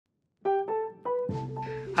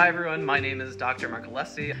Hi everyone, my name is Dr. Marc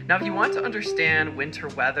Alessi. Now if you want to understand winter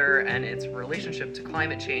weather and its relationship to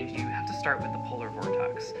climate change, you have to start with the polar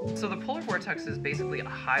vortex. So the polar vortex is basically a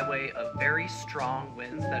highway of very strong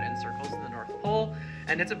winds that encircles the North Pole,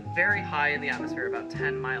 and it's very high in the atmosphere, about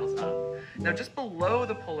 10 miles up. Now just below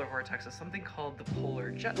the polar vortex is something called the polar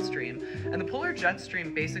jet stream, and the polar jet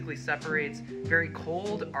stream basically separates very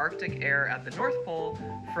cold Arctic air at the North Pole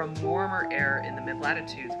from warmer air in the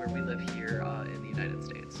mid-latitudes where we live here in the United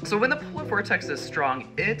States. So when the polar vortex is strong,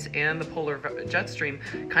 it and the polar jet stream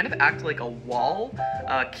kind of act like a wall,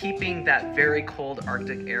 keeping that very cold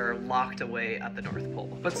Arctic air locked away at the North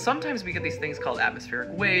Pole. But sometimes we get these things called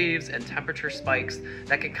atmospheric waves and temperature spikes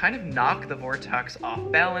that can kind of knock the vortex off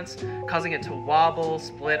balance, causing it to wobble,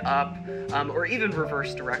 split up, or even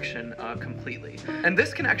reverse direction completely. And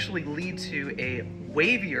this can actually lead to a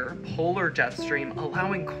wavier polar jet stream,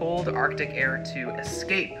 allowing cold Arctic air to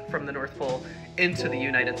escape from the North Pole into the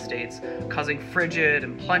United States, causing frigid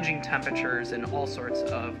and plunging temperatures and all sorts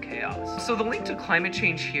of chaos. So the link to climate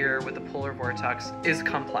change here with the polar vortex is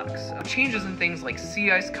complex. Changes in things like sea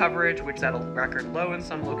ice coverage, which is at a record low in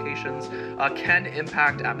some locations, can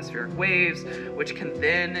impact atmospheric waves, which can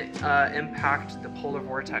then impact the polar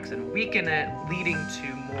vortex and weaken it, leading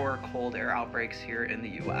to more cold air outbreaks here in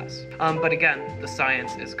the US. But again, the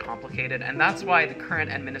science is complicated, and that's why the current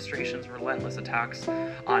administration's relentless attacks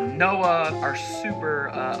on NOAA are super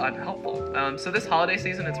unhelpful. So this holiday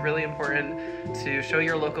season, it's really important to show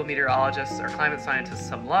your local meteorologists or climate scientists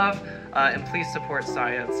some love, and please support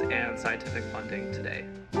science and scientific funding today.